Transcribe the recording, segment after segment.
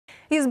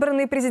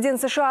Избранный президент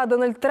США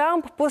Дональд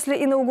Трамп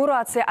после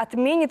инаугурации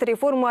отменит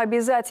реформу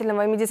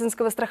обязательного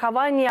медицинского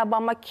страхования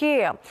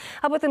Обама-Care.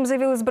 Об этом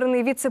заявил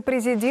избранный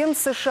вице-президент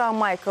США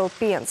Майк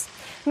Пенс.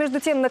 Между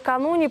тем,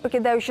 накануне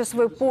покидающий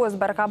свой пост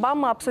Барак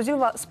Обама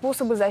обсудил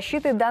способы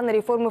защиты данной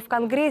реформы в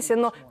Конгрессе,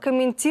 но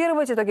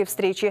комментировать итоги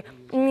встречи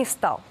не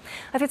стал.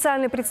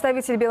 Официальный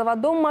представитель Белого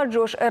дома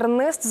Джош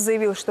Эрнест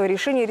заявил, что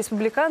решение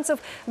республиканцев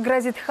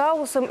грозит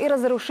хаосом и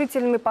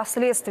разрушительными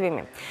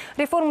последствиями.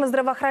 Реформа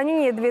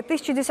здравоохранения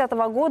 2010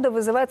 года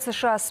вызывает в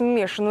США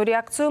смешанную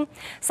реакцию.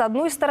 С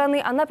одной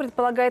стороны, она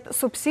предполагает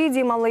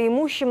субсидии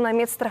малоимущим на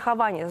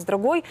медстрахование. С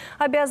другой,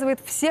 обязывает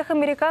всех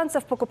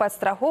американцев покупать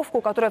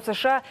страховку, которая в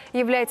США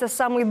является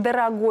самой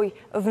дорогой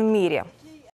в мире.